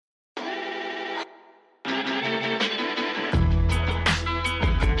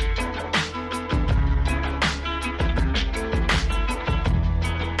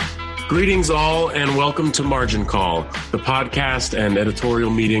Greetings all, and welcome to Margin Call, the podcast and editorial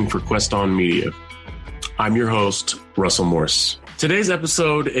meeting for Quest On Media. I'm your host, Russell Morse. Today's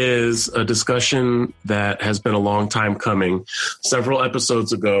episode is a discussion that has been a long time coming. Several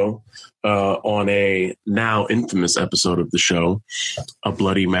episodes ago, on a now infamous episode of the show, A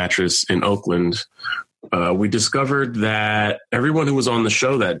Bloody Mattress in Oakland, we discovered that everyone who was on the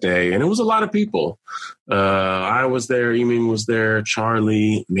show that day, and it was a lot of people. I was there, Eaming was there,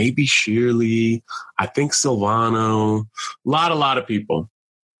 Charlie, maybe Shirley, I think Silvano, a lot of people.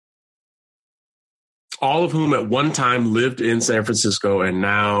 All of whom at one time lived in San Francisco and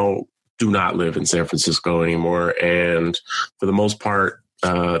now do not live in San Francisco anymore. And for the most part,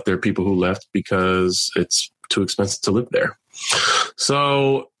 there are people who left because it's too expensive to live there.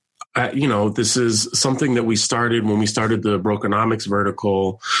 So, this is something that we started when we started the Brokenomics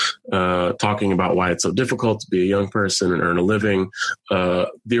vertical, talking about why it's so difficult to be a young person and earn a living.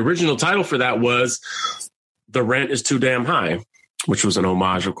 The original title for that was The Rent is Too Damn High, which was an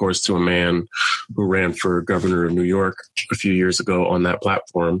homage, of course, to a man who ran for governor of New York a few years ago on that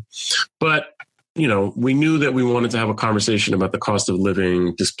platform. But, we knew that we wanted to have a conversation about the cost of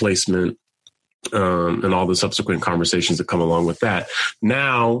living, displacement, and all the subsequent conversations that come along with that.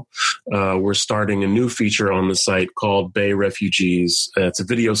 Now, we're starting a new feature on the site called Bay Refugees. It's a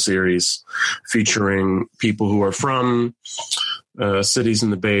video series featuring people who are from cities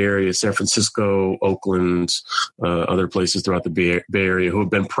in the Bay Area, San Francisco, Oakland, other places throughout the Bay Area who have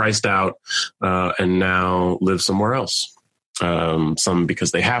been priced out and now live somewhere else. Some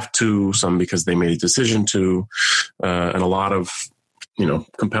because they have to, some because they made a decision to, and a lot of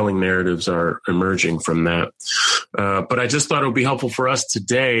compelling narratives are emerging from that. But I just thought it would be helpful for us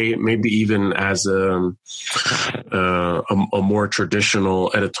today, maybe even as a more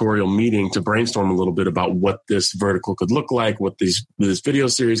traditional editorial meeting, to brainstorm a little bit about what this vertical could look like, what this video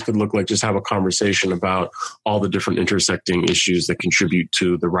series could look like, just have a conversation about all the different intersecting issues that contribute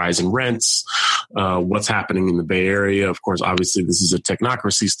to the rise in rents, what's happening in the Bay Area. Of course, obviously, this is a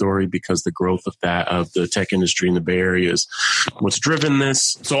technocracy story because the growth of the tech industry in the Bay Area is what's driven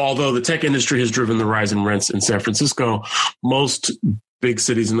this. So although the tech industry has driven the rise in rents in San Francisco, most big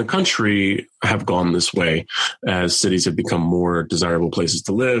cities in the country have gone this way as cities have become more desirable places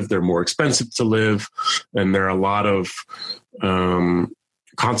to live. They're more expensive to live. And there are a lot of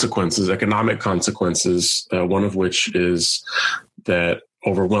consequences, economic consequences, one of which is that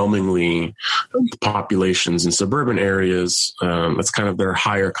overwhelmingly populations in suburban areas, that's kind of their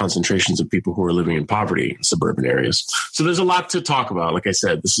higher concentrations of people who are living in poverty in suburban areas. So there's a lot to talk about. Like I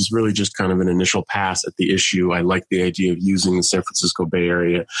said, this is really just kind of an initial pass at the issue. I like the idea of using the San Francisco Bay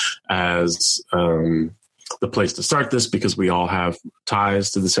Area as the place to start this because we all have ties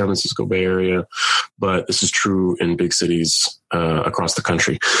to the San Francisco Bay Area, but this is true in big cities across the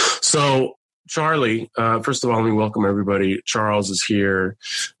country. So Charlie, first of all, let me welcome everybody. Charles is here.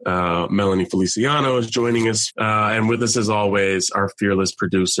 Melanie Feliciano is joining us. And with us, as always, our fearless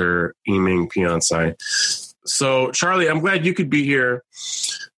producer, Eaming Piancai. So, Charlie, I'm glad you could be here,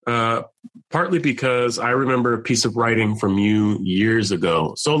 partly because I remember a piece of writing from you years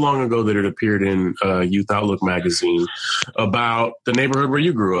ago, so long ago that it appeared in Youth Outlook magazine, about the neighborhood where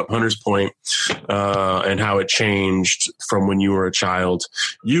you grew up, Hunters Point, and how it changed from when you were a child.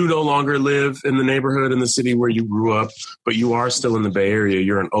 You no longer live in the neighborhood in the city where you grew up, but you are still in the Bay Area.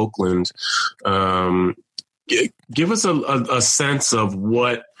 You're in Oakland. Give us a sense of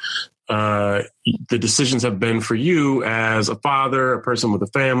what the decisions have been for you as a father, a person with a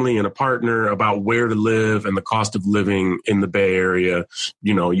family and a partner, about where to live and the cost of living in the Bay Area.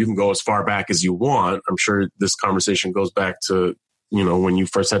 You can go as far back as you want. I'm sure this conversation goes back to, when you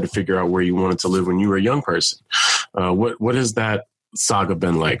first had to figure out where you wanted to live when you were a young person. What has that saga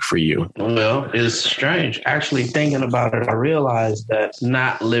been like for you? Well, it's strange. Actually, thinking about it, I realized that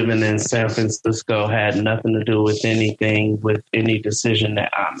not living in San Francisco had nothing to do with any decision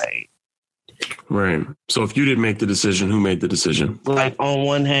that I made. Right. So if you didn't make the decision, who made the decision? Like, on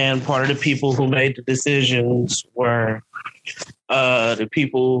one hand, part of the people who made the decisions were the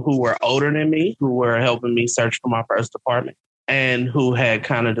people who were older than me, who were helping me search for my first apartment, and who had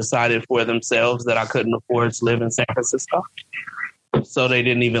kind of decided for themselves that I couldn't afford to live in San Francisco. So they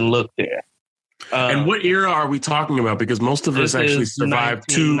didn't even look there. And what era are we talking about? Because most of us actually survived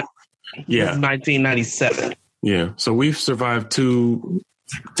 1997. Yeah. So we've survived two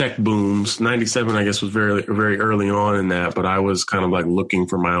tech booms. 97, I guess, was very, very early on in that, but I was kind of like looking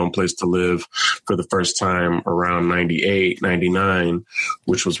for my own place to live for the first time around 98, 99,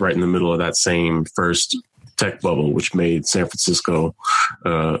 which was right in the middle of that same first tech bubble, which made San Francisco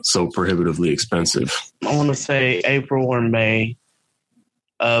so prohibitively expensive. I want to say April or May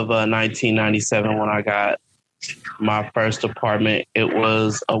of 1997 when I got my first apartment. It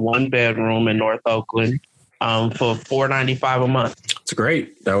was a 1-bedroom in North Oakland for $495 a month. It's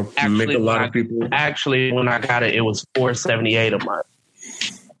great. That would make a lot of people. Actually, when I got it, it was $478 a month.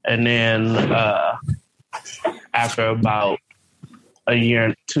 And then after about a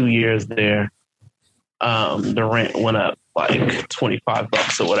year, 2 years there, the rent went up like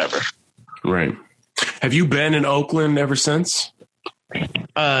 $25 or whatever. Right. Have you been in Oakland ever since?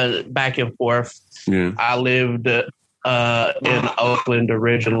 Back and forth. Yeah. I lived in Oakland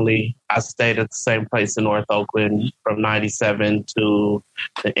originally. I stayed at the same place in North Oakland from 97 to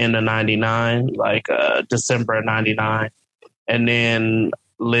the end of 99, like December of 99. And then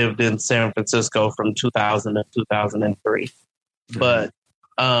lived in San Francisco from 2000 to 2003. But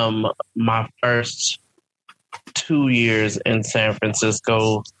my first 2 years in San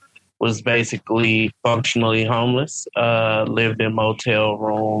Francisco was basically functionally homeless, lived in motel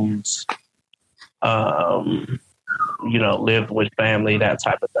rooms, lived with family, that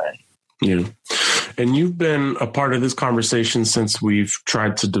type of thing. Yeah. And you've been a part of this conversation since we've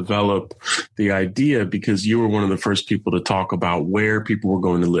tried to develop the idea, because you were one of the first people to talk about where people were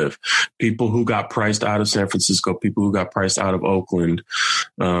going to live. People who got priced out of San Francisco, people who got priced out of Oakland.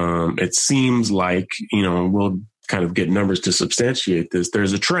 It seems like, we'll kind of get numbers to substantiate this.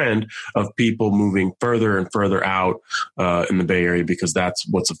 There's a trend of people moving further and further out in the Bay Area because that's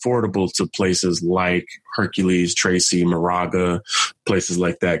what's affordable to places like Hercules, Tracy, Moraga, places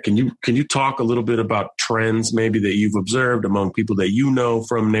like that. Can you talk a little bit about trends maybe that you've observed among people that you know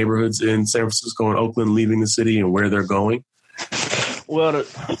from neighborhoods in San Francisco and Oakland leaving the city and where they're going? Well,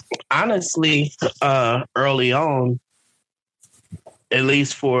 honestly, early on, at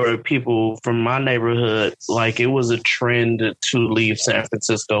least for people from my neighborhood, like it was a trend to leave San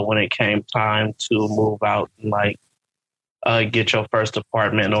Francisco when it came time to move out and get your first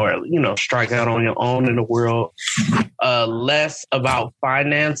apartment or, strike out on your own in the world. Less about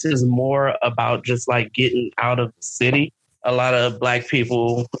finances, more about just like getting out of the city. A lot of Black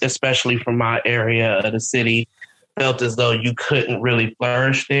people, especially from my area of the city, felt as though you couldn't really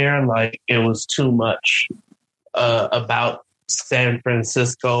flourish there. Like it was too much about San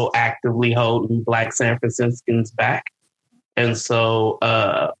Francisco actively holding Black San Franciscans back. And so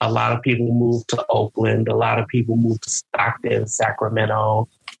a lot of people moved to Oakland. A lot of people moved to Stockton, Sacramento,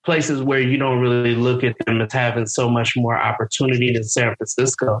 places where you don't really look at them as having so much more opportunity than San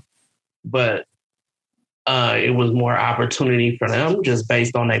Francisco. But it was more opportunity for them just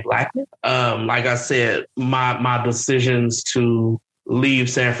based on their Blackness. Like I said, my decisions to leave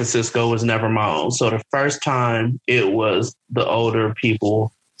San Francisco was never my own. So the first time it was the older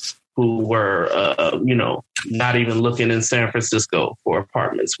people who were, not even looking in San Francisco for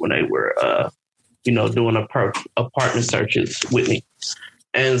apartments when they were, doing apartment searches with me.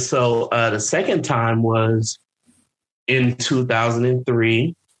 And so the second time was in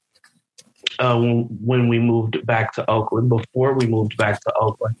 2003 when we moved back to Oakland. Before we moved back to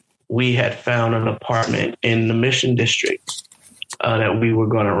Oakland, we had found an apartment in the Mission District that we were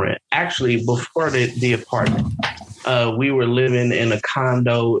going to rent. Actually, before the apartment, we were living in a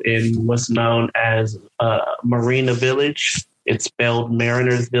condo in what's known as Marina Village. It's spelled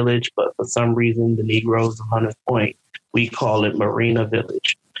Mariners Village, but for some reason, the Negroes of Hunters Point, we call it Marina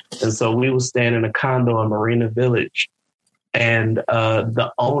Village. And so we were staying in a condo in Marina Village, and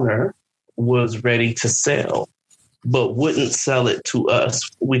the owner was ready to sell, but wouldn't sell it to us.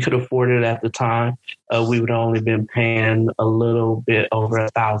 We could afford it at the time. We would only been paying a little bit over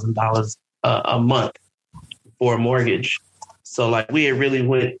 $1,000 a month for a mortgage. So we had really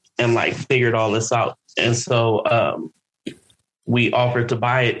went and figured all this out. And so we offered to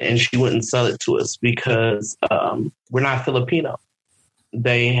buy it, and she wouldn't sell it to us because we're not Filipino.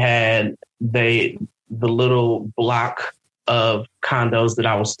 The little block of condos that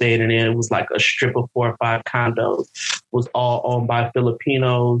I was staying in, it was like a strip of 4 or 5 condos, was all owned by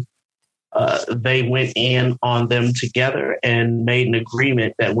Filipinos. They went in on them together and made an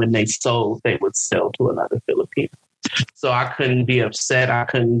agreement that when they sold, they would sell to another Filipino. So I couldn't be upset. I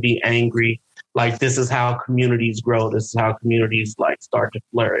couldn't be angry. This is how communities grow. This is how communities start to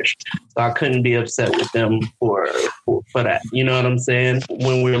flourish. So I couldn't be upset with them for that. You know what I'm saying?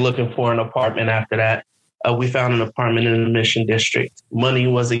 When we were looking for an apartment after that, we found an apartment in the Mission District. Money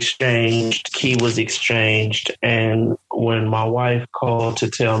was exchanged, key was exchanged. And when my wife called to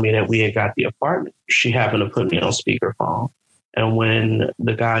tell me that we had got the apartment, she happened to put me on speakerphone. And when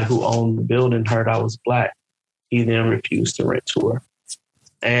the guy who owned the building heard I was Black, he then refused to rent to her.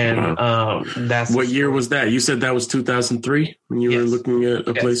 And that's... What year was that? You said that was 2003 when you were looking at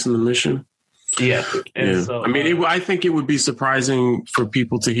a place in the Mission? Yeah. And yeah. so, I mean, I think it would be surprising for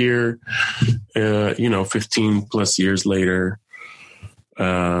people to hear, 15 plus years later,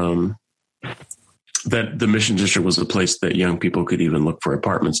 that the Mission District was a place that young people could even look for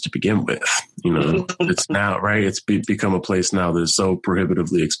apartments to begin with. It's now, right? It's become a place now that is so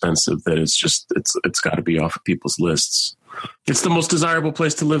prohibitively expensive that it's got to be off of people's lists. It's the most desirable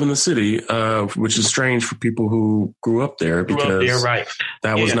place to live in the city, which is strange for people who grew up there because right.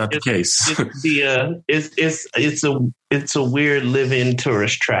 that was not the case. It's a weird live-in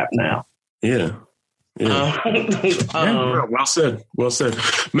tourist trap now. Yeah. Yeah. Well said. Well said.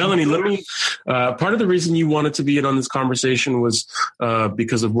 Melanie, let me, part of the reason you wanted to be in on this conversation was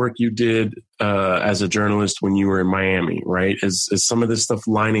because of work you did as a journalist when you were in Miami, right? Is some of this stuff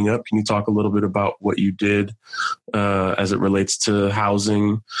lining up? Can you talk a little bit about what you did as it relates to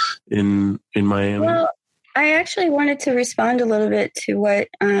housing in Miami? Well, I actually wanted to respond a little bit to what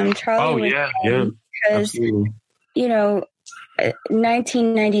Charlie was saying. Because, absolutely.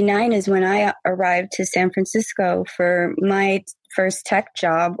 1999 is when I arrived to San Francisco for my first tech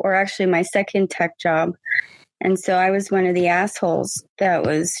job, or actually my second tech job. And so I was one of the assholes that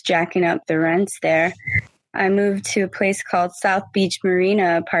was jacking up the rents there. I moved to a place called South Beach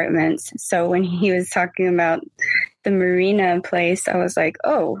Marina Apartments. So when he was talking about the Marina place, I was like,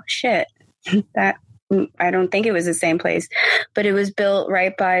 oh, shit, that I don't think it was the same place, but it was built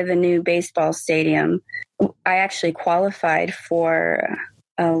right by the new baseball stadium. I actually qualified for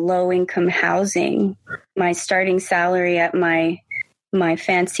low-income housing. My starting salary at my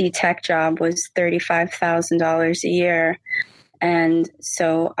fancy tech job was $35,000 a year. And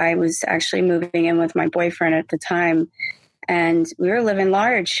so I was actually moving in with my boyfriend at the time, and we were living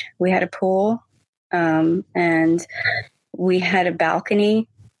large. We had a pool, and we had a balcony.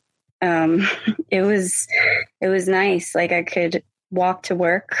 It was nice. Like, I could walk to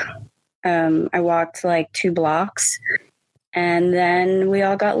work. I walked like 2 blocks, and then we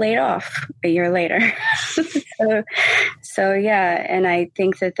all got laid off a year later. so yeah. And I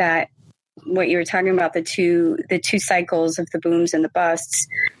think that what you were talking about, the two cycles of the booms and the busts,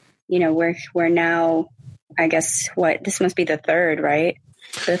 we're now, I guess, this must be the third, right?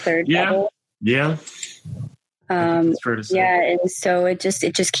 The third bubble. Yeah. It's fair to say. Yeah. And so it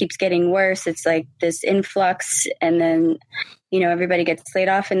just keeps getting worse. It's like this influx, and then, everybody gets laid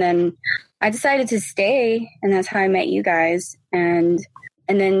off, and then I decided to stay, and that's how I met you guys. And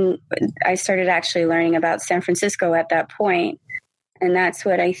then I started actually learning about San Francisco at that point. And that's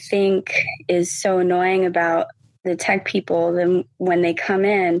what I think is so annoying about the tech people. Then when they come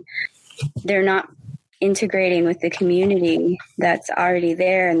in, they're not integrating with the community that's already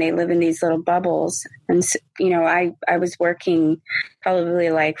there, and they live in these little bubbles. And, I was working probably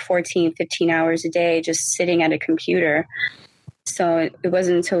like 14, 15 hours a day, just sitting at a computer. So it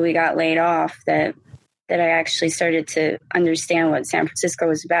wasn't until we got laid off that I actually started to understand what San Francisco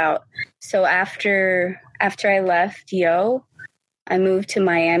was about. So after I left Yo, I moved to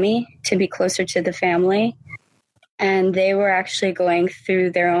Miami to be closer to the family. And they were actually going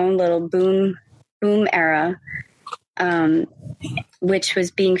through their own little boom era, which was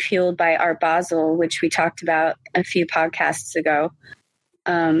being fueled by Art Basel, which we talked about a few podcasts ago.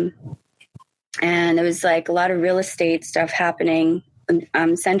 And it was like a lot of real estate stuff happening,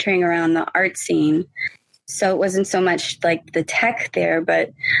 centering around the art scene. So it wasn't so much like the tech there,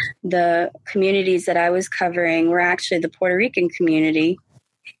 but the communities that I was covering were actually the Puerto Rican community.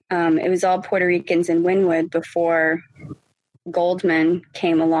 It was all Puerto Ricans in Wynwood before Goldman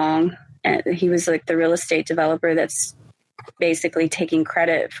came along. And he was like the real estate developer that's basically taking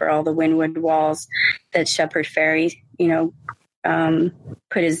credit for all the Wynwood walls that Shepard Fairey,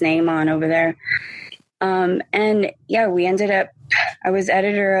 put his name on over there. And yeah, we ended up, I was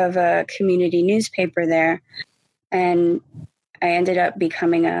editor of a community newspaper there, and I ended up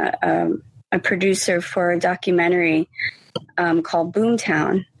becoming a producer for a documentary called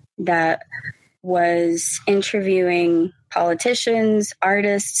Boomtown that was interviewing politicians,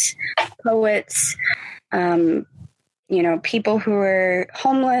 artists, poets, people who were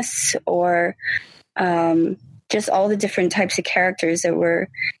homeless, or just all the different types of characters that were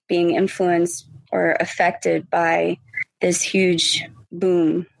being influenced or affected by this huge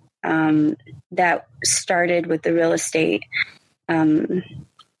boom that started with the real estate, like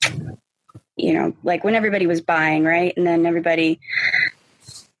when everybody was buying, right? And then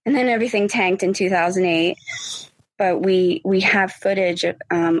everything tanked in 2008. But we have footage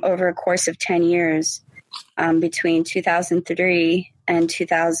over a course of 10 years between 2003 and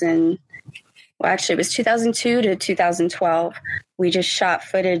 2000. Well, actually, it was 2002 to 2012. We just shot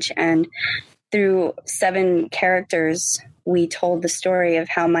footage, and through 7 characters we told the story of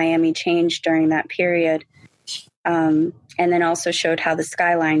how Miami changed during that period, and then also showed how the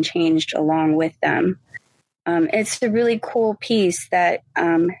skyline changed along with them. It's a really cool piece that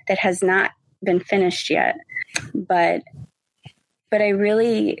has not been finished yet, but I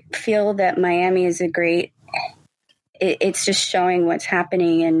really feel that Miami is it's just showing what's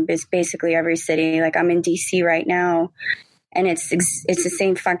happening in basically every city. Like, I'm in DC right now, and it's the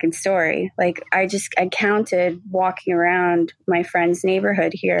same fucking story. Like, I counted walking around my friend's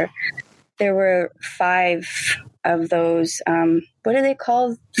neighborhood here. There were 5 of those, what are they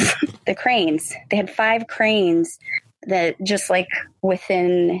called? The cranes. They had 5 cranes that just like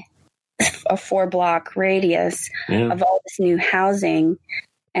within a 4-block radius of all this new housing.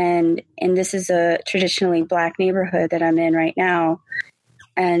 And this is a traditionally Black neighborhood that I'm in right now.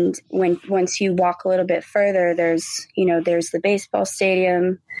 And once you walk a little bit further, there's the baseball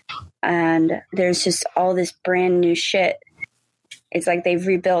stadium, and there's just all this brand new shit. It's like they've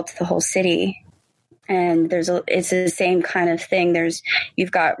rebuilt the whole city. And it's the same kind of thing.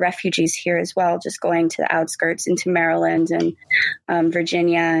 You've got refugees here as well, just going to the outskirts into Maryland and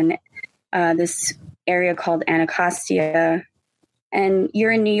Virginia, and this area called Anacostia. And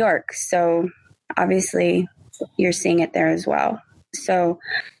you're in New York, so obviously you're seeing it there as well. So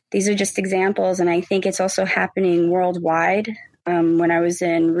these are just examples, and I think it's also happening worldwide. When I was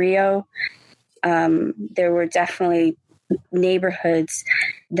in Rio, there were definitely neighborhoods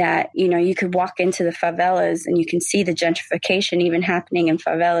that, you could walk into the favelas and you can see the gentrification even happening in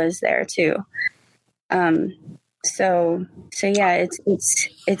favelas there too. So yeah,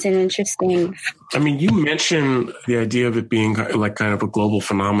 it's an interesting. I mean, you mentioned the idea of it being like kind of a global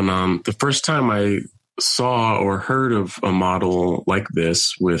phenomenon. The first time I saw or heard of a model like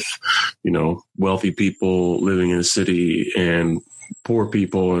this with, wealthy people living in a city and poor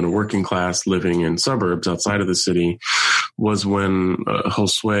people and a working class living in suburbs outside of the city was when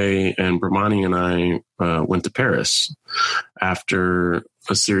Josue and Bramani and I went to Paris after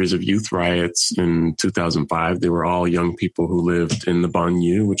a series of youth riots in 2005. They were all young people who lived in the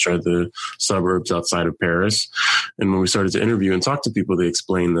banlieue, which are the suburbs outside of Paris. And when we started to interview and talk to people, they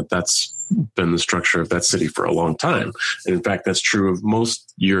explained that that's been the structure of that city for a long time. And in fact, that's true of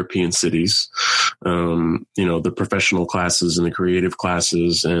most European cities. The professional classes and the creative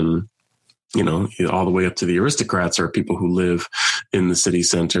classes and all the way up to the aristocrats are people who live in the city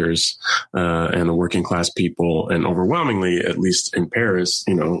centers, and the working class people. And overwhelmingly, at least in Paris,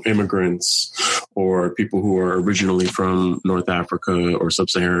 immigrants or people who are originally from North Africa or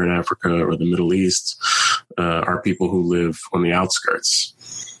Sub-Saharan Africa or the Middle East, are people who live on the outskirts.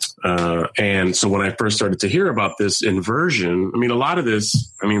 And so when I first started to hear about this inversion, a lot of this,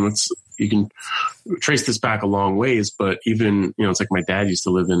 you can trace this back a long ways, but even, it's like my dad used to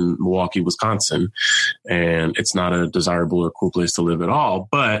live in Milwaukee, Wisconsin, and it's not a desirable or cool place to live at all,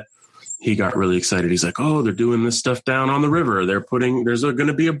 but he got really excited. He's like, oh, they're doing this stuff down on the river. There's going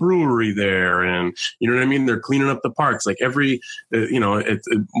to be a brewery there. And you know what I mean? They're cleaning up the parks. Like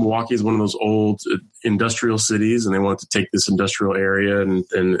Milwaukee is one of those old industrial cities, and they want to take this industrial area and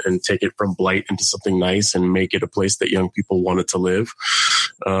take it from blight into something nice and make it a place that young people wanted to live.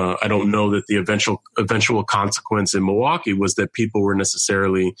 I don't know that the eventual consequence in Milwaukee was that people were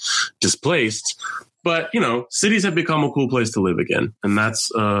necessarily displaced. But, cities have become a cool place to live again. And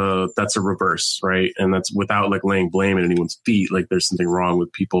that's a reverse, right? And that's without like laying blame at anyone's feet. Like there's something wrong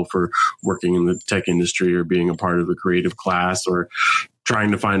with people for working in the tech industry or being a part of a creative class or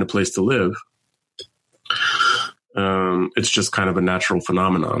trying to find a place to live. It's just kind of a natural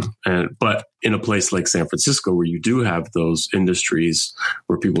phenomenon. But in a place like San Francisco, where you do have those industries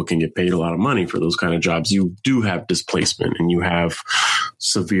where people can get paid a lot of money for those kind of jobs, you do have displacement and you have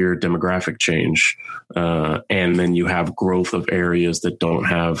severe demographic change. And then you have growth of areas that don't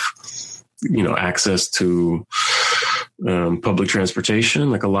have, access to public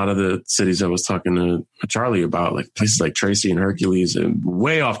transportation. Like a lot of the cities I was talking to Charlie about, like places like Tracy and Hercules, and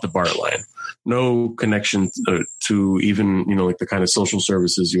way off the BART line. No connection to even, like the kind of social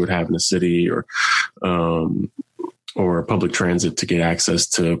services you would have in a city or public transit to get access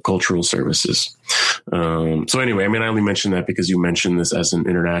to cultural services. So anyway, I only mentioned that because you mentioned this as an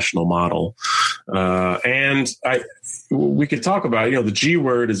international model. And we could talk about, the G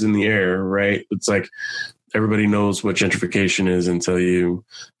word is in the air, right? It's like everybody knows what gentrification is until you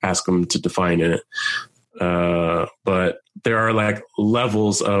ask them to define it. But there are like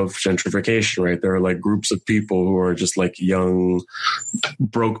levels of gentrification, right? There are like groups of people who are just like young,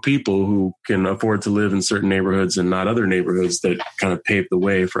 broke people who can afford to live in certain neighborhoods and not other neighborhoods that kind of pave the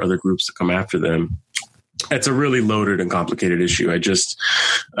way for other groups to come after them. It's a really loaded and complicated issue.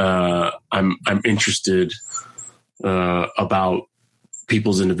 I'm interested about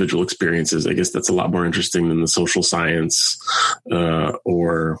people's individual experiences. I guess that's a lot more interesting than the social science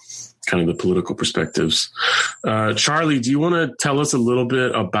or kind of the political perspectives. Charlie, do you want to tell us a little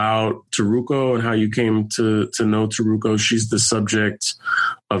bit about Taruko and how you came to know Taruko? She's the subject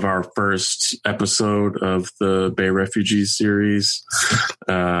of our first episode of the Bay Refugees series.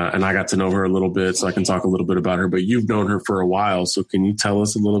 And I got to know her a little bit, so I can talk a little bit about her, but you've known her for a while. So can you tell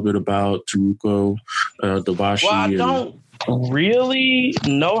us a little bit about Taruko Dobashi? Well, I don't really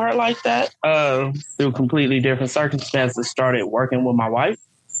know her like that. Through completely different circumstances, started working with my wife.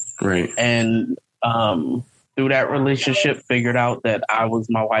 Right. And through that relationship, figured out that I was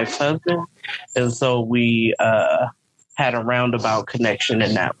my wife's husband. And so we had a roundabout connection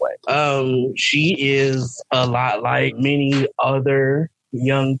in that way. She is a lot like many other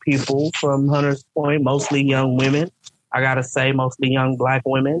young people from Hunters Point, mostly young women. I got to say, mostly young Black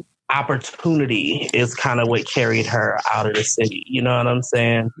women. Opportunity is kind of what carried her out of the city. You know what I'm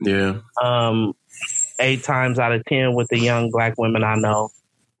saying? Yeah. 8 times out of 10 with the young Black women I know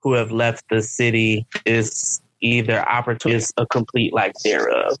who have left the city is either opportunity is a complete lack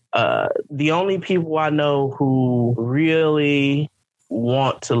thereof. The only people I know who really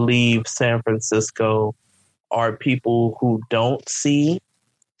want to leave San Francisco are people who don't see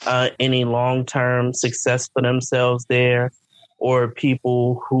any long-term success for themselves there, or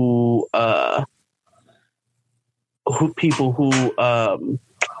people who are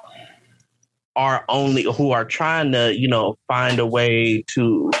trying to, find a way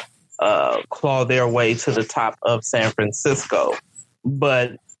to claw their way to the top of San Francisco,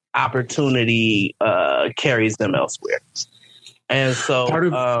 but opportunity carries them elsewhere. And so,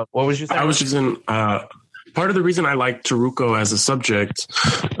 what was you saying? I was just in. Part of the reason I like Taruko as a subject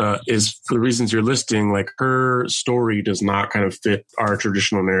is for the reasons you're listing. Like, her story does not kind of fit our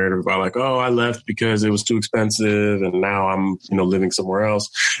traditional narrative about like, oh, I left because it was too expensive and now I'm, living somewhere else.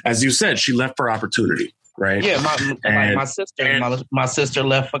 As you said, she left for opportunity, right? Yeah, my sister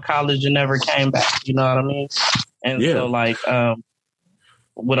left for college and never came back. You know what I mean? And so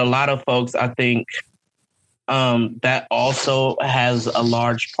with a lot of folks, I think that also has a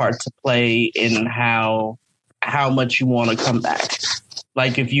large part to play in how much you want to come back.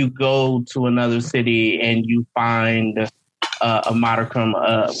 Like, if you go to another city and you find a modicum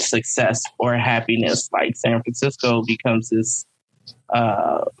of success or happiness, like San Francisco becomes this,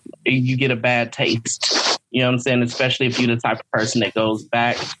 you get a bad taste. You know what I'm saying? Especially if you're the type of person that goes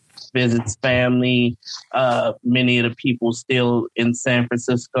back, visits family. Many of the people still in San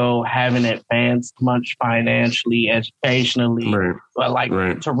Francisco haven't advanced much financially, educationally. Right.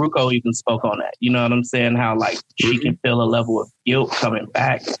 But Taruko even spoke on that. You know what I'm saying? How she can feel a level of guilt coming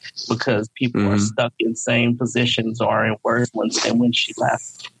back because people are stuck in same positions or in worse ones than when she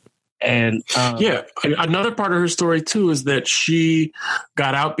left. And another part of her story too is that she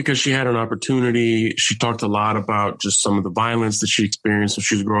got out because she had an opportunity. She talked a lot about just some of the violence that she experienced when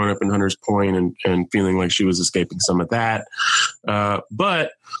she was growing up in Hunters Point and feeling like she was escaping some of that.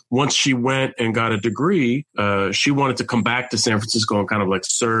 But once she went and got a degree, she wanted to come back to San Francisco and kind of like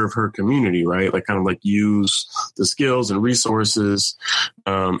serve her community, right? Like kind of like use the skills and resources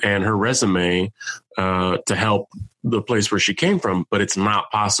and her resume to help the place where she came from, but it's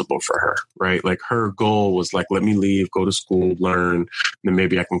not possible for her, right? Like, her goal was like, let me leave, go to school, learn, and then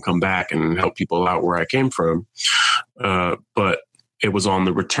maybe I can come back and help people out where I came from. But it was on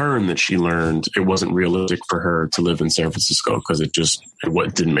the return that she learned it wasn't realistic for her to live in San Francisco because it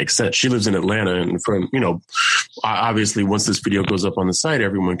didn't make sense. She lives in Atlanta, and from, obviously once this video goes up on the site,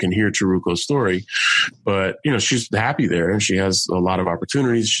 everyone can hear Taruko's story, but, she's happy there and she has a lot of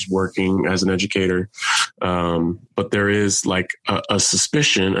opportunities. She's working as an educator. But there is like a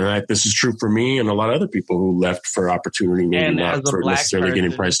suspicion, and this is true for me and a lot of other people who left for opportunity, maybe and not for necessarily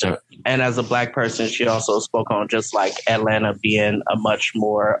getting priced out. And as a Black person, she also spoke on just like Atlanta being a much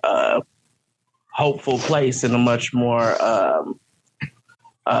more hopeful place and a much more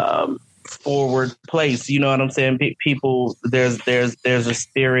forward place. You know what I'm saying? People, there's a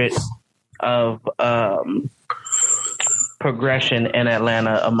spirit of progression in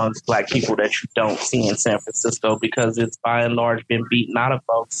Atlanta amongst Black people that you don't see in San Francisco because it's by and large been beaten out of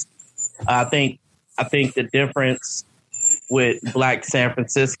folks. I think the difference with Black San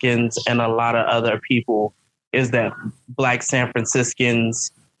Franciscans and a lot of other people is that Black San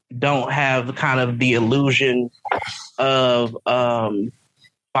Franciscans don't have kind of the illusion of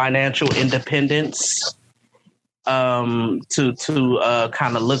financial independence to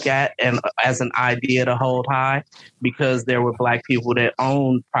kind of look at and as an idea to hold high, because there were Black people that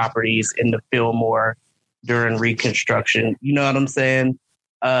owned properties in the Fillmore during Reconstruction. You know what I'm saying?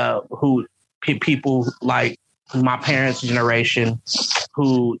 People like my parents' generation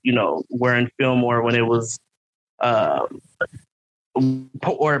who, were in Fillmore when it was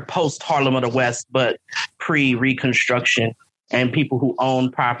or post Harlem of the West, but pre-Reconstruction, and people who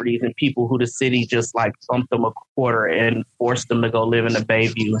owned properties and people who the city just like bumped them a quarter and forced them to go live in the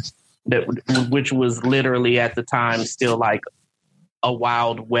Bayview, which was literally at the time still like a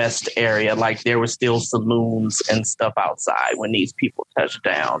Wild West area. Like there were still saloons and stuff outside when these people touched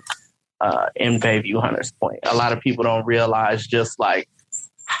down in Bayview, Hunters Point. A lot of people don't realize just like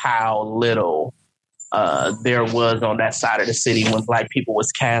how little there was on that side of the city when Black people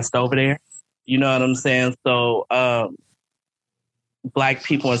was cast over there. You know what I'm saying? So Black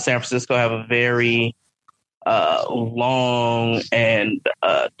people in San Francisco have a very long and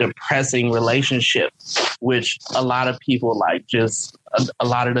depressing relationship, which a lot of people like just a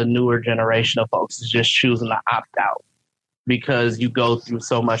lot of the newer generation of folks is just choosing to opt out because you go through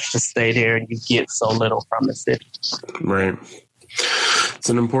so much to stay there and you get so little from the city. Right. It's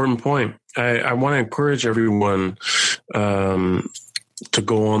an important point. I want to encourage everyone to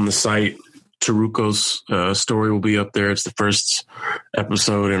go on the site. Taruko's story will be up there. It's the first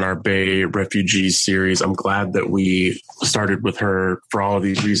episode in our Bay Refugees series. I'm glad that we started with her for all of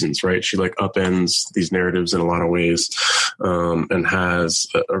these reasons, right? She like upends these narratives in a lot of ways and has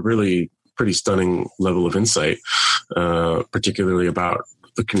a really pretty stunning level of insight, particularly about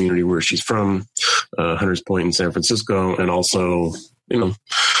the community where she's from, Hunters Point in San Francisco, and also,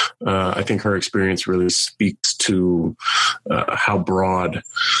 I think her experience really speaks to how broad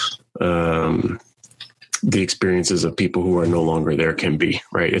the experiences of people who are no longer there can be,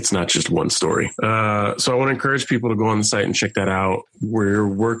 right? It's not just one story. So I want to encourage people to go on the site and check that out. We're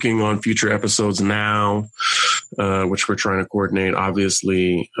working on future episodes now, which we're trying to coordinate.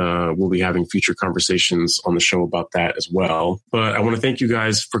 Obviously, we'll be having future conversations on the show about that as well. But I want to thank you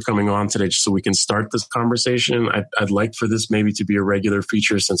guys for coming on today just so we can start this conversation. I'd like for this maybe to be a regular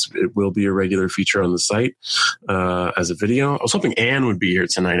feature, since it will be a regular feature on the site as a video. I was hoping Anne would be here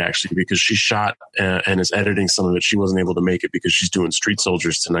tonight, actually, because she shot and is editing some of it. She wasn't able to make it because she's doing Street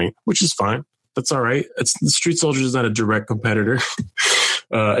Soldiers tonight, which is fine. That's all right. The Street Soldiers is not a direct competitor.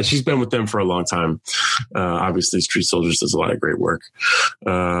 And she's been with them for a long time. Obviously, Street Soldiers does a lot of great work.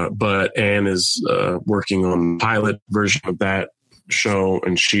 But Anne is working on the pilot version of that show,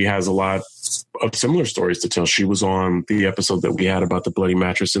 and she has a lot of similar stories to tell. She was on the episode that we had about the bloody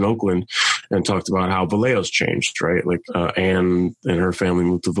mattress in Oakland and talked about how Vallejo's changed, right? Like Anne and her family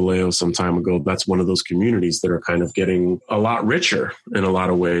moved to Vallejo some time ago. That's one of those communities that are kind of getting a lot richer in a lot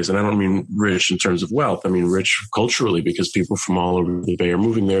of ways. And I don't mean rich in terms of wealth. I mean rich culturally, because people from all over the Bay are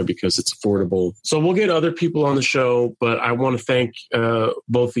moving there because it's affordable. So we'll get other people on the show, but I want to thank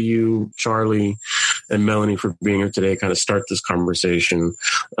both of you, Charlie and Melanie, for being here today, kind of start this conversation.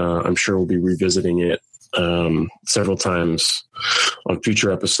 I'm sure we'll be revisiting it several times on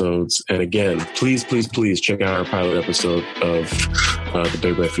future episodes. And again, please check out our pilot episode of the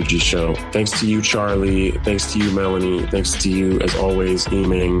Bay Refugee Show. Thanks to you, Charlie. Thanks to you, Melanie. Thanks to you, as always,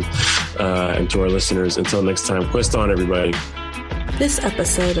 Yiming, and to our listeners. Until next time, Quest on, everybody. This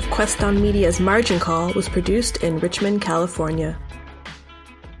episode of Quest on Media's Margin Call was produced in Richmond, California.